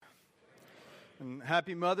And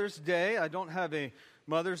happy Mother's Day. I don't have a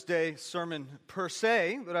Mother's Day sermon per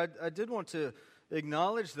se, but I did want to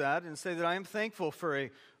acknowledge that and say that I am thankful for a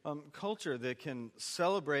culture that can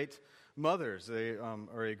celebrate mothers. They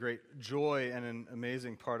are a great joy and an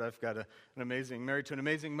amazing part. I've got married to an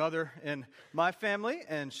amazing mother in my family,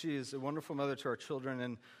 and she is a wonderful mother to our children,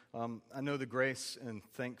 and I know the grace and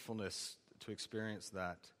thankfulness to experience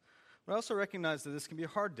that. But I also recognize that this can be a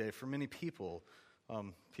hard day for many people.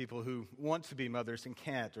 People who want to be mothers and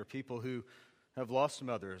can't, or people who have lost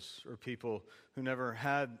mothers, or people who never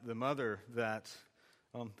had the mother that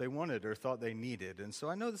they wanted or thought they needed. And so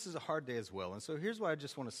I know this is a hard day as well. And so here's what I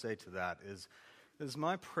just want to say to that is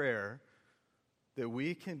my prayer that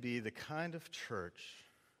we can be the kind of church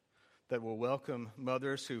that will welcome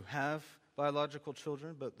mothers who have biological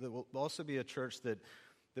children, but that will also be a church that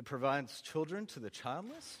provides children to the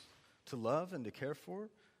childless, to love and to care for,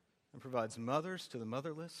 and provides mothers to the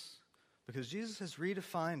motherless, because Jesus has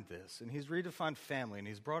redefined this, and he's redefined family, and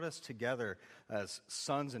he's brought us together as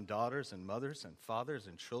sons and daughters and mothers and fathers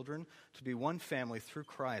and children to be one family through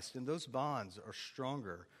Christ, and those bonds are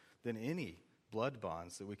stronger than any blood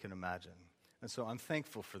bonds that we can imagine. And so I'm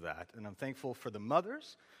thankful for that, and I'm thankful for the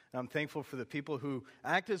mothers, and I'm thankful for the people who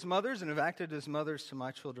act as mothers and have acted as mothers to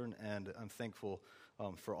my children, and I'm thankful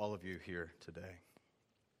for all of you here today.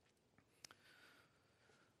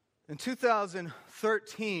 In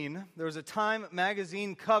 2013, there was a Time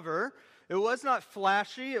magazine cover. It was not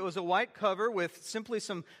flashy. It was a white cover with simply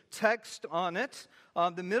some text on it.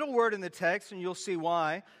 The middle word in the text, and you'll see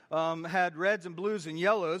why, had reds and blues and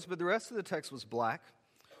yellows, but the rest of the text was black.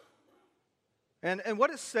 And what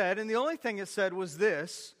it said, and the only thing it said was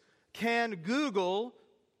this: can Google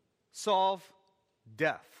solve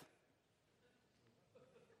death?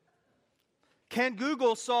 Can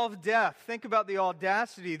Google solve death? Think about the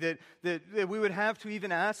audacity that we would have to even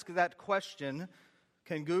ask that question.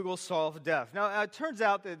 Can Google solve death? Now, it turns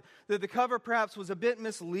out that the cover perhaps was a bit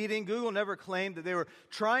misleading. Google never claimed that they were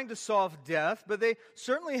trying to solve death, but they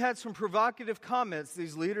certainly had some provocative comments,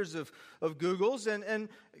 these leaders of Google's and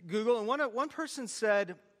Google. And one person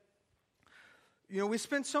said, we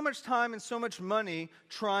spend so much time and so much money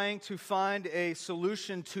trying to find a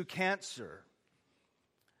solution to cancer.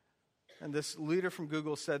 And this leader from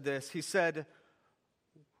Google said this. He said,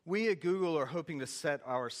 we at Google are hoping to set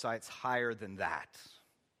our sights higher than that.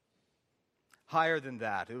 Higher than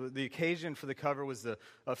that. The occasion for the cover was the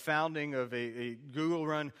founding of a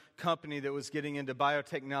Google-run company that was getting into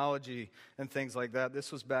biotechnology and things like that.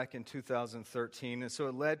 This was back in 2013. And so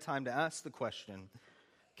it led time to ask the question,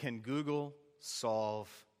 can Google solve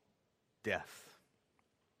death?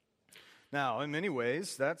 Now, in many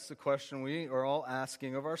ways, that's the question we are all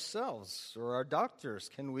asking of ourselves or our doctors.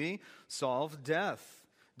 Can we solve death?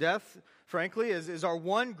 Death, frankly, is our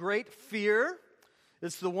one great fear.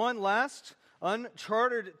 It's the one last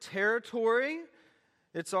uncharted territory.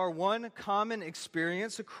 It's our one common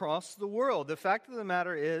experience across the world. The fact of the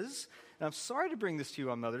matter is, and I'm sorry to bring this to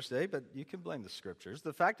you on Mother's Day, but you can blame the scriptures.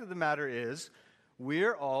 The fact of the matter is,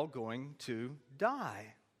 we're all going to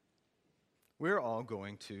die. We're all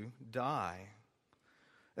going to die.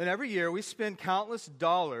 And every year we spend countless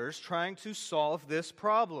dollars trying to solve this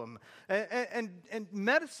problem. And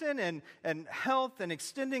medicine and health and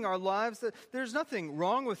extending our lives, there's nothing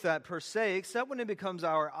wrong with that per se, except when it becomes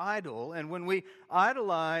our idol. And when we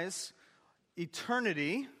idolize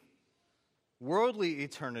eternity, worldly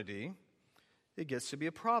eternity, it gets to be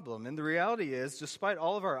a problem. And the reality is, despite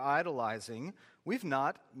all of our idolizing, we've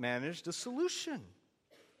not managed a solution.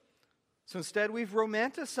 So instead, we've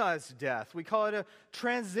romanticized death. We call it a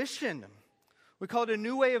transition. We call it a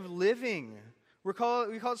new way of living. We call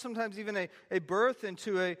it sometimes even a birth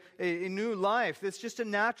into a new life. It's just a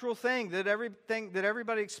natural thing that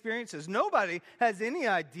everybody experiences. Nobody has any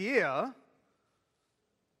idea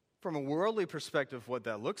from a worldly perspective what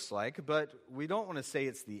that looks like, but we don't want to say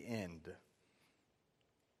it's the end.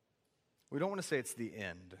 We don't want to say it's the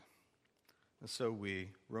end. And so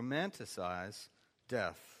we romanticize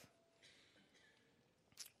death.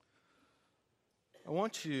 I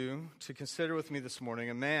want you to consider with me this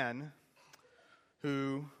morning a man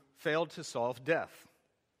who failed to solve death.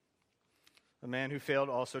 A man who failed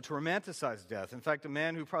also to romanticize death. In fact, a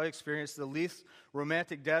man who probably experienced the least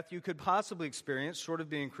romantic death you could possibly experience, short of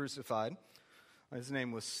being crucified. His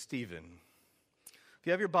name was Stephen. If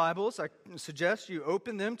you have your Bibles, I suggest you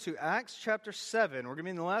open them to Acts chapter 7. We're going to be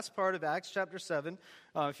in the last part of Acts chapter 7.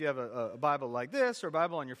 If you have a Bible like this or a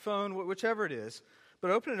Bible on your phone, whichever it is. But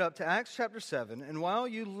open it up to Acts chapter 7, and while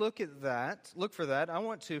you look for that, I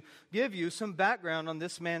want to give you some background on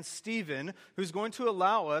this man, Stephen, who's going to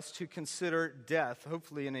allow us to consider death,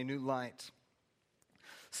 hopefully in a new light.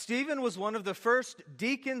 Stephen was one of the first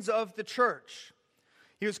deacons of the church.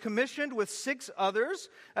 He was commissioned with 6 others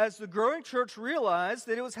as the growing church realized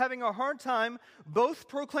that it was having a hard time both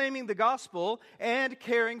proclaiming the gospel and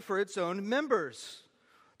caring for its own members.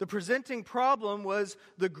 The presenting problem was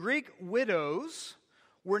the Greek widows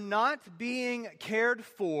were not being cared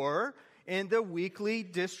for in the weekly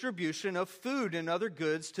distribution of food and other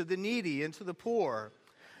goods to the needy and to the poor.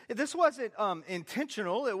 This wasn't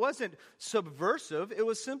intentional. It wasn't subversive. It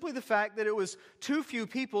was simply the fact that it was too few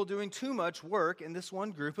people doing too much work, and this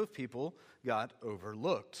one group of people got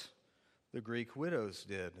overlooked. The Greek widows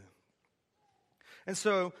did. And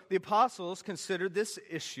so the apostles considered this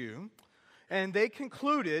issue, and they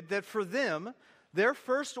concluded that for them, their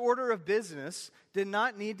first order of business did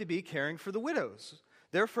not need to be caring for the widows.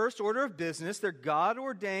 Their first order of business, their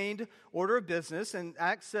God-ordained order of business, and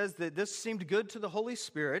Acts says that this seemed good to the Holy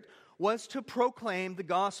Spirit, was to proclaim the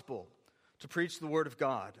gospel, to preach the word of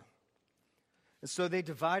God. And so they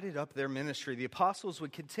divided up their ministry. The apostles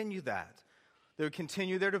would continue that. They would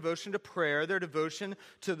continue their devotion to prayer, their devotion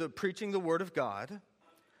to the preaching the word of God.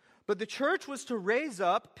 But the church was to raise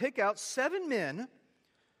up, pick out 7 men,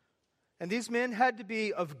 and these men had to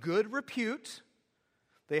be of good repute.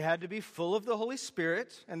 They had to be full of the Holy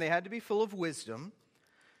Spirit, and they had to be full of wisdom.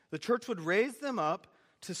 The church would raise them up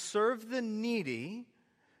to serve the needy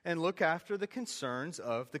and look after the concerns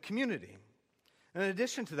of the community. And in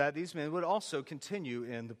addition to that, these men would also continue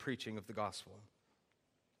in the preaching of the gospel.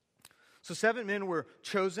 So 7 men were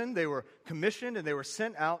chosen, they were commissioned, and they were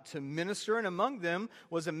sent out to minister. And among them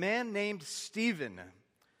was a man named Stephen.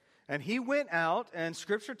 And he went out, and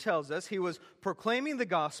Scripture tells us he was proclaiming the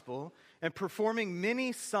gospel and performing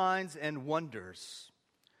many signs and wonders.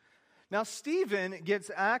 Now, Stephen gets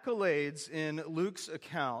accolades in Luke's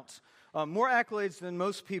account, more accolades than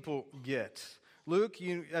most people get. Luke,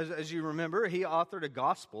 as you remember, he authored a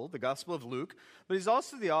gospel, the Gospel of Luke, but he's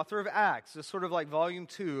also the author of Acts. It's sort of like volume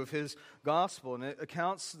 2 of his gospel, and it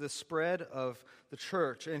accounts the spread of the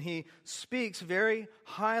church. And he speaks very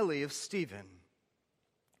highly of Stephen.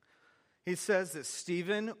 He says that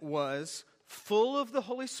Stephen was full of the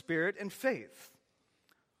Holy Spirit and faith.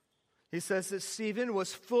 He says that Stephen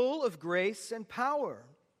was full of grace and power.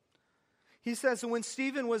 He says that when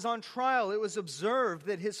Stephen was on trial, it was observed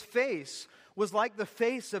that his face was like the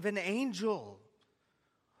face of an angel.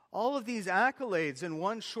 All of these accolades in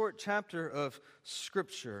one short chapter of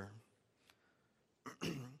Scripture.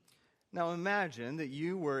 Now imagine that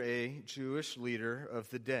you were a Jewish leader of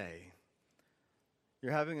the day.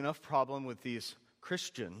 You're having enough problem with these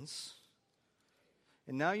Christians,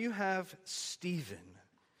 and now you have Stephen.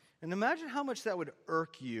 And imagine how much that would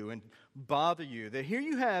irk you and bother you. That here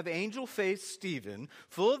you have angel-faced Stephen,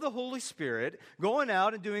 full of the Holy Spirit, going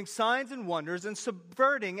out and doing signs and wonders and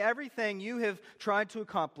subverting everything you have tried to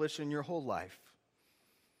accomplish in your whole life.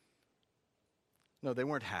 No, they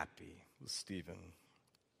weren't happy with Stephen.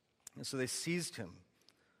 And so they seized him.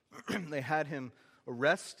 They had him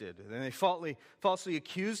arrested, and they falsely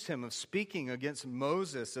accused him of speaking against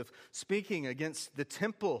Moses, of speaking against the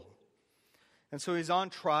temple. And so he's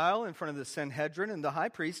on trial in front of the Sanhedrin, and the high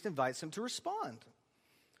priest invites him to respond.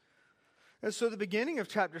 And so the beginning of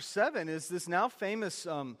chapter 7 is this now famous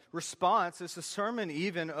response. It's a sermon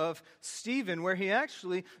even of Stephen, where he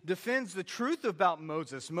actually defends the truth about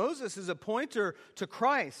Moses. Moses is a pointer to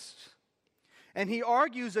Christ. And he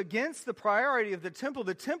argues against the priority of the temple.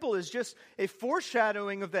 The temple is just a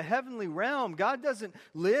foreshadowing of the heavenly realm. God doesn't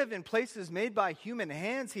live in places made by human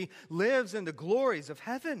hands. He lives in the glories of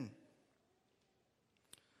heaven.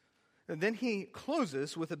 And then he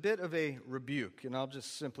closes with a bit of a rebuke. And I'll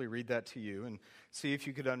just simply read that to you and see if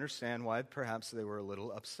you could understand why perhaps they were a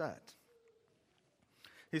little upset.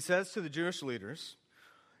 He says to the Jewish leaders,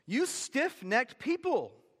 "You stiff-necked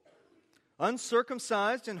people,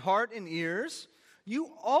 uncircumcised in heart and ears,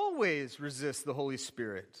 you always resist the Holy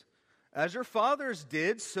Spirit. As your fathers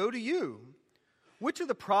did, so do you. Which of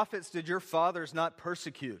the prophets did your fathers not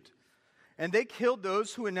persecute? And they killed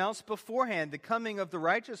those who announced beforehand the coming of the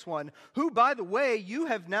righteous one, who, by the way, you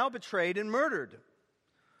have now betrayed and murdered.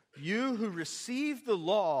 You who received the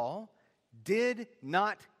law did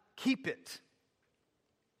not keep it."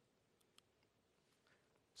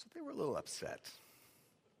 So they were a little upset.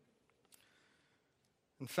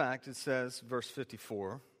 In fact, it says, verse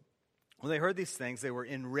 54, when they heard these things, they were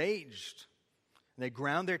enraged, and they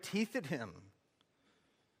ground their teeth at him.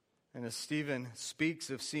 And as Stephen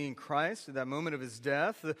speaks of seeing Christ at that moment of his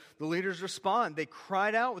death, the leaders respond. They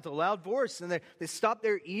cried out with a loud voice, and they stopped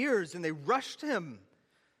their ears, and they rushed him.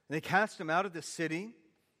 And they cast him out of the city,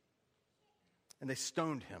 and they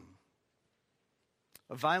stoned him.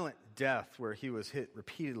 a violent death where he was hit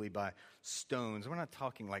repeatedly by stones. We're not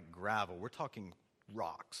talking like gravel, we're talking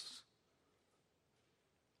rocks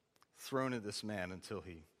thrown at this man until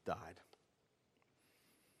he died.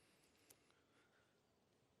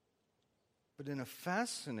 But in a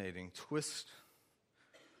fascinating twist,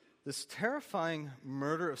 this terrifying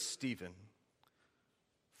murder of Stephen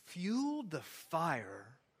fueled the fire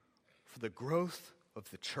for the growth of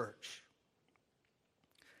the church.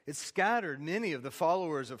 It scattered many of the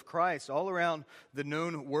followers of Christ all around the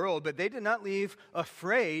known world, but they did not leave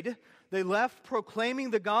afraid. They left proclaiming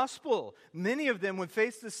the gospel. Many of them would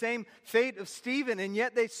face the same fate of Stephen, and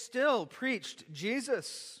yet they still preached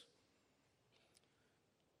Jesus.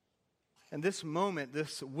 And this moment,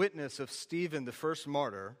 this witness of Stephen, the first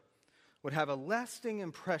martyr, would have a lasting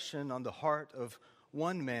impression on the heart of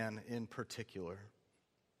one man in particular.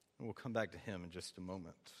 And we'll come back to him in just a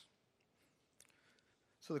moment.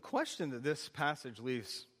 So the question that this passage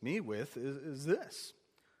leaves me with is this.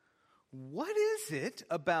 What is it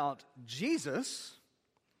about Jesus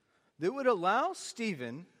that would allow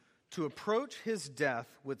Stephen to approach his death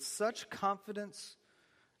with such confidence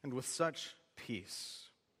and with such peace?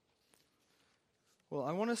 Well,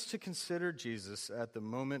 I want us to consider Jesus at the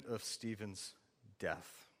moment of Stephen's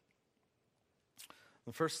death.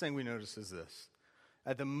 The first thing we notice is this.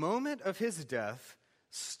 At the moment of his death,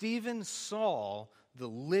 Stephen saw the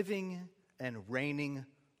living and reigning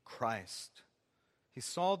Christ. He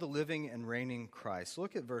saw the living and reigning Christ.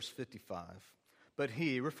 Look at verse 55. But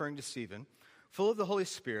he, referring to Stephen, full of the Holy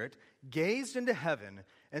Spirit, gazed into heaven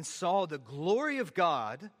and saw the glory of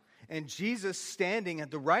God and Jesus standing at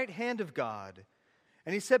the right hand of God.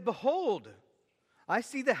 And he said, "Behold, I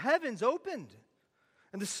see the heavens opened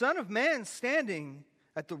and the Son of Man standing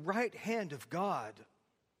at the right hand of God."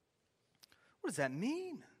 What does that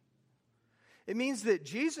mean? It means that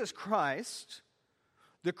Jesus Christ,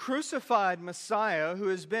 the crucified Messiah who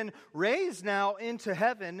has been raised now into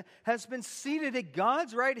heaven, has been seated at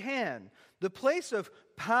God's right hand, the place of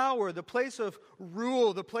power, the place of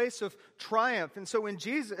rule, the place of triumph. And so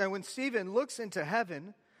when Stephen looks into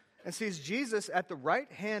heaven and sees Jesus at the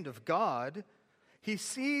right hand of God, he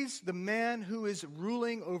sees the man who is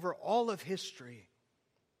ruling over all of history.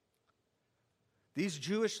 These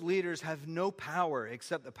Jewish leaders have no power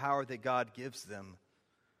except the power that God gives them.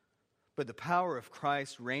 But the power of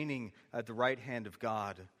Christ reigning at the right hand of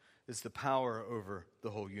God is the power over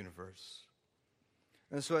the whole universe.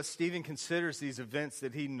 And so as Stephen considers these events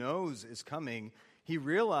that he knows is coming, he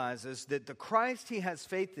realizes that the Christ he has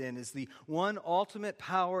faith in is the one ultimate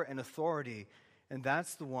power and authority, and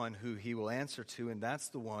that's the one who he will answer to, and that's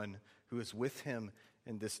the one who is with him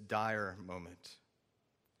in this dire moment.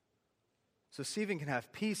 So Stephen can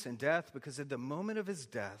have peace in death because at the moment of his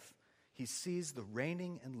death, he sees the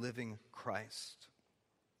reigning and living Christ.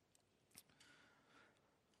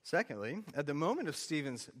 Secondly, at the moment of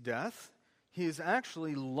Stephen's death, he is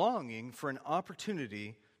actually longing for an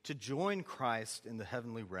opportunity to join Christ in the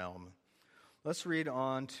heavenly realm. Let's read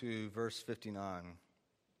on to verse 59.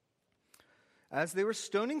 As they were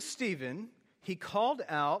stoning Stephen, he called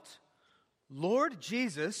out, "Lord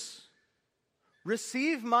Jesus,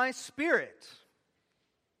 receive my spirit."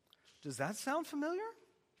 Does that sound familiar?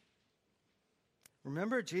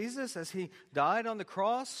 Remember Jesus as he died on the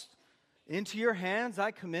cross? "Into your hands I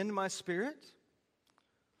commend my spirit."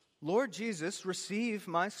 Lord Jesus, receive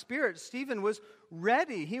my spirit. Stephen was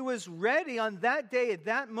ready. He was ready on that day, at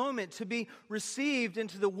that moment, to be received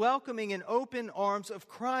into the welcoming and open arms of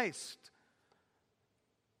Christ.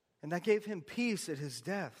 And that gave him peace at his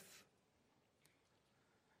death.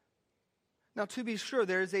 Now, to be sure,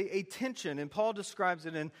 there is a tension, and Paul describes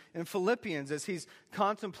it in Philippians as he's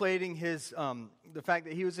contemplating the fact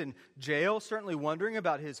that he was in jail, certainly wondering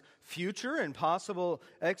about his future and possible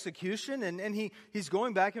execution, and he's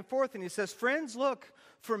going back and forth, and he says, "Friends, look,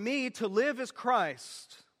 for me to live is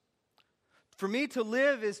Christ. For me to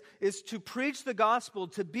live is to preach the gospel,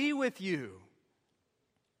 to be with you.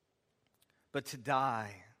 But to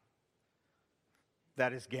die,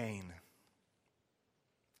 that is gain.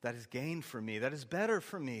 That is gain for me. That is better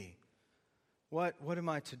for me. What am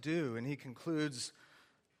I to do?" And he concludes,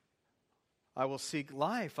 "I will seek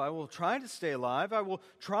life. I will try to stay alive. I will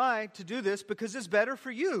try to do this because it's better for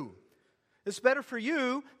you. It's better for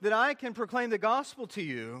you that I can proclaim the gospel to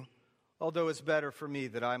you, although it's better for me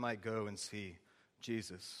that I might go and see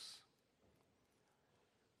Jesus."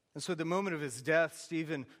 And so at the moment of his death,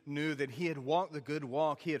 Stephen knew that he had walked the good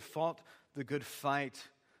walk. He had fought the good fight.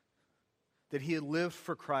 That he had lived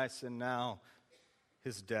for Christ, and now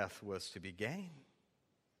his death was to be gain.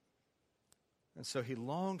 And so he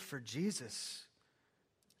longed for Jesus.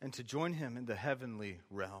 and to join him in the heavenly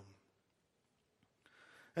realm.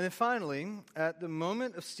 And then finally, at the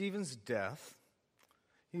moment of Stephen's death,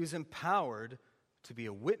 he was empowered to be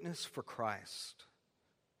a witness for Christ.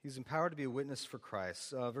 He's empowered to be a witness for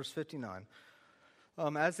Christ. Verse 59.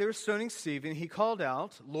 As they were stoning Stephen, he called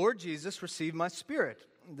out, "Lord Jesus, receive my spirit."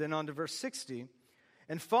 Then on to verse 60.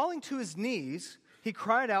 And falling to his knees, he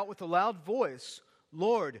cried out with a loud voice,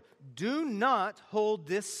 "Lord, do not hold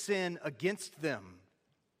this sin against them."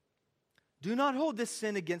 Do not hold this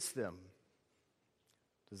sin against them.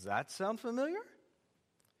 Does that sound familiar?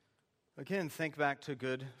 Again, think back to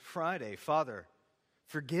Good Friday. Father,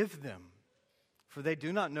 forgive them, for they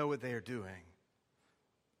do not know what they are doing.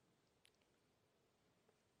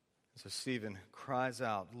 So Stephen cries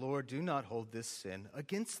out, "Lord, do not hold this sin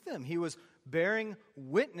against them." He was bearing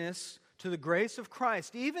witness to the grace of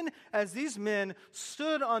Christ, even as these men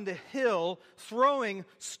stood on the hill throwing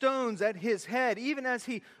stones at his head, even as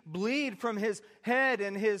he bled from his head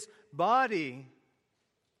and his body.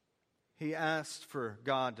 He asked for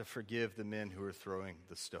God to forgive the men who were throwing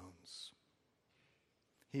the stones.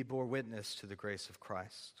 He bore witness to the grace of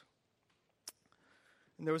Christ.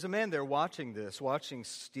 And there was a man there watching this, watching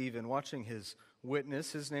Stephen, watching his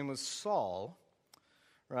witness. His name was Saul,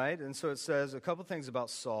 right? And so it says a couple things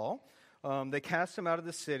about Saul. They cast him out of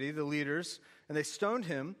the city, the leaders, and they stoned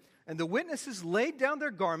him. And the witnesses laid down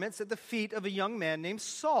their garments at the feet of a young man named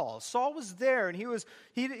Saul. Saul was there, and he was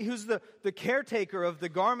the caretaker of the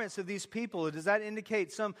garments of these people. Does that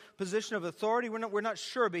indicate some position of authority? We're not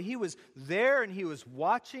sure, but he was there, and he was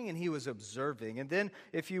watching, and he was observing. And then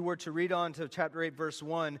if you were to read on to chapter 8, verse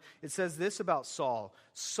 1, it says this about Saul.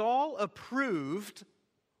 Saul approved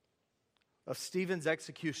of Stephen's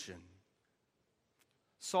execution.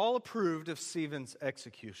 Saul approved of Stephen's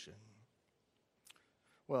execution.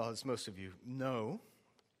 Well, as most of you know,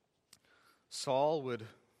 Saul would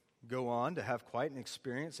go on to have quite an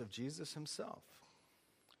experience of Jesus himself.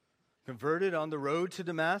 Converted on the road to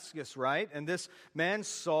Damascus, right? And this man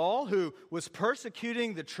Saul, who was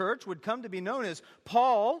persecuting the church, would come to be known as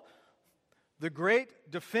Paul, the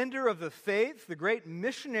great defender of the faith, the great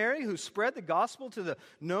missionary who spread the gospel to the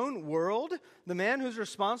known world, the man who's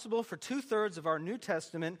responsible for 2/3 of our New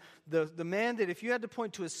Testament, the man that if you had to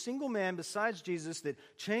point to a single man besides Jesus that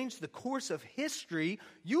changed the course of history,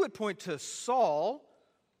 you would point to Saul,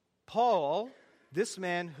 Paul, this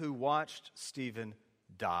man who watched Stephen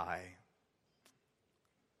die.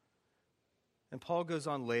 And Paul goes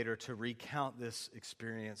on later to recount this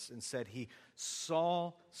experience and said he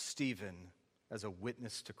saw Stephen as a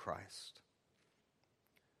witness to Christ.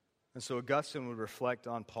 And so Augustine would reflect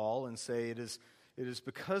on Paul and say it is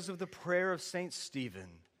because of the prayer of St.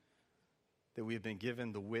 Stephen that we have been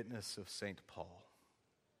given the witness of St. Paul.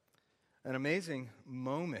 An amazing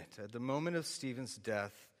moment. At the moment of Stephen's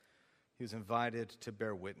death, he was invited to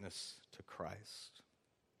bear witness to Christ.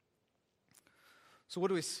 So what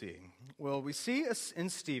do we see? Well, we see in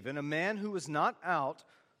Stephen a man who was not out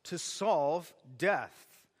to solve death.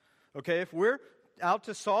 Okay, if we're out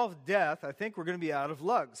to solve death, I think we're going to be out of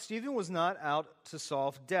luck. Stephen was not out to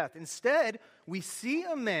solve death. Instead, we see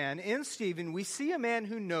a man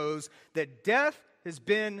who knows that death has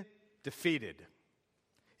been defeated.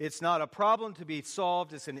 It's not a problem to be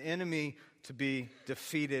solved, it's an enemy to be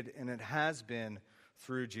defeated, and it has been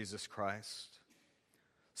through Jesus Christ.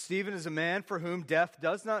 Stephen is a man for whom death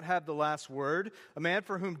does not have the last word, a man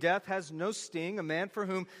for whom death has no sting, a man for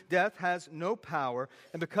whom death has no power.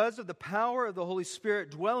 And because of the power of the Holy Spirit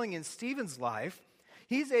dwelling in Stephen's life,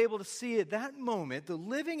 he's able to see at that moment the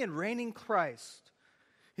living and reigning Christ.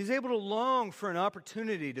 He's able to long for an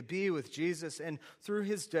opportunity to be with Jesus, and through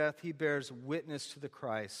his death, he bears witness to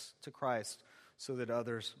Christ so that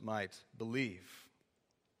others might believe.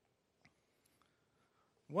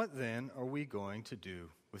 What then are we going to do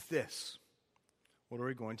with this? What are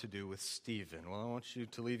we going to do with Stephen? Well, I want you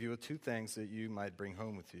to leave you with two things that you might bring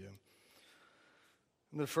home with you.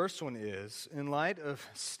 And the first one is, in light of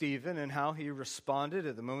Stephen and how he responded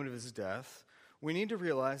at the moment of his death, we need to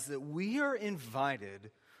realize that we are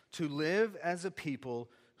invited to live as a people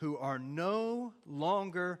who are no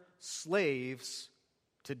longer slaves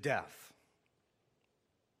to death.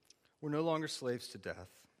 We're no longer slaves to death.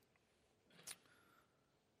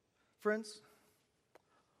 Friends,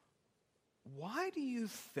 why do you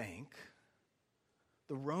think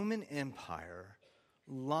the Roman Empire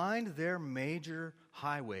lined their major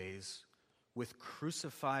highways with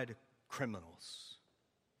crucified criminals?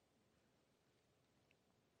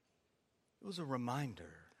 It was a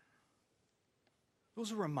reminder. It was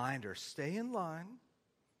a reminder. Stay in line,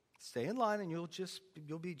 and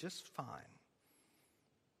you'll be just fine.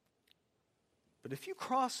 But if you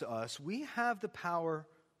cross us, we have the power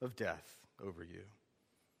of death over you.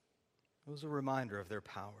 It was a reminder of their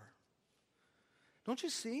power. Don't you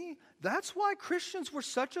see? That's why Christians were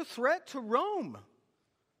such a threat to Rome.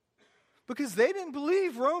 Because they didn't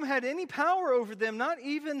believe Rome had any power over them, not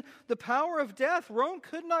even the power of death. Rome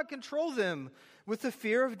could not control them with the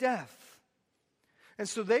fear of death. And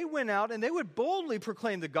so they went out and they would boldly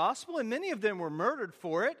proclaim the gospel, and many of them were murdered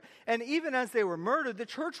for it. And even as they were murdered, the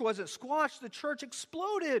church wasn't squashed, the church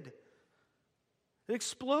exploded. It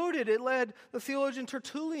exploded. It led the theologian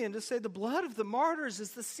Tertullian to say the blood of the martyrs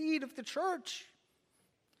is the seed of the church.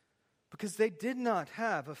 Because they did not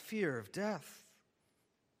have a fear of death.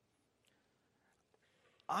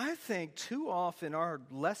 I think too often in our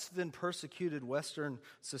less than persecuted Western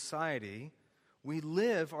society, we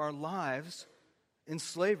live our lives in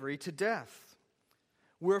slavery to death.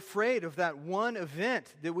 We're afraid of that one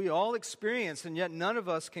event that we all experience and yet none of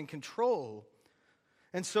us can control.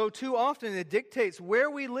 And so too often it dictates where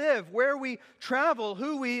we live, where we travel,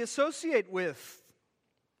 who we associate with.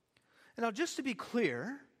 And now just to be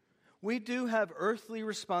clear, we do have earthly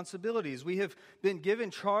responsibilities. We have been given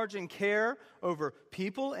charge and care over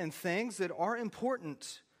people and things that are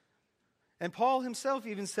important. And Paul himself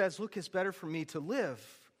even says, look, it's better for me to live.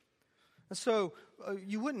 And so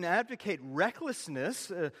you wouldn't advocate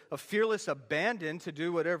recklessness, a fearless abandon to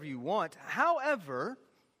do whatever you want. However,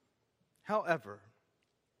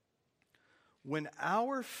 when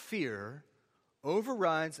our fear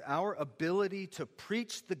overrides our ability to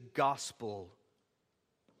preach the gospel,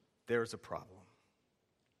 there's a problem.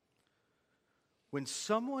 When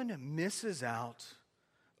someone misses out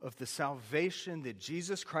of the salvation that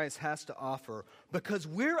Jesus Christ has to offer because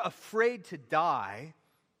we're afraid to die,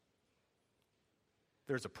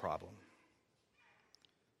 there's a problem.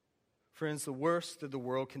 Friends, the worst that the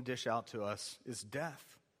world can dish out to us is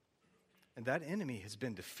death. And that enemy has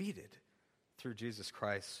been defeated through Jesus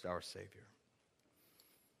Christ, our Savior.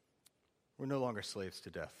 We're no longer slaves to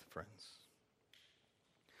death, friends.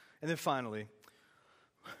 And then finally,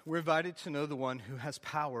 we're invited to know the one who has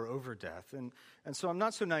power over death. And so I'm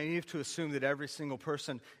not so naive to assume that every single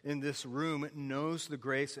person in this room knows the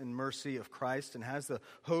grace and mercy of Christ and has the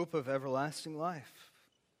hope of everlasting life.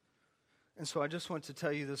 And so I just want to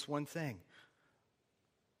tell you this one thing.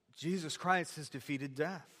 Jesus Christ has defeated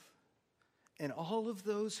death. And all of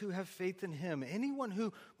those who have faith in him, anyone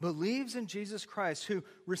who believes in Jesus Christ, who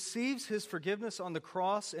receives his forgiveness on the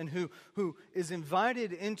cross, and who is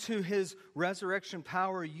invited into his resurrection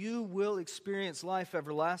power, you will experience life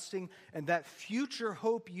everlasting, and that future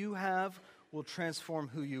hope you have will transform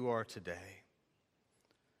who you are today.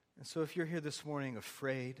 And so if you're here this morning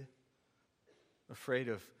afraid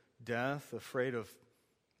of death, afraid of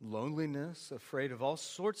loneliness, afraid of all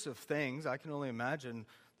sorts of things, I can only imagine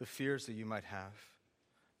the fears that you might have,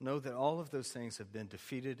 know that all of those things have been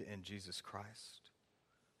defeated in Jesus Christ.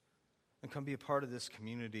 And come be a part of this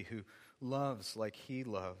community who loves like he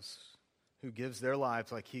loves, who gives their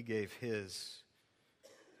lives like he gave his,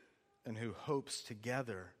 and who hopes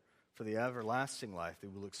together for the everlasting life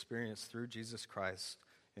that we'll experience through Jesus Christ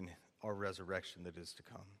in our resurrection that is to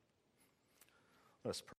come. Let us pray.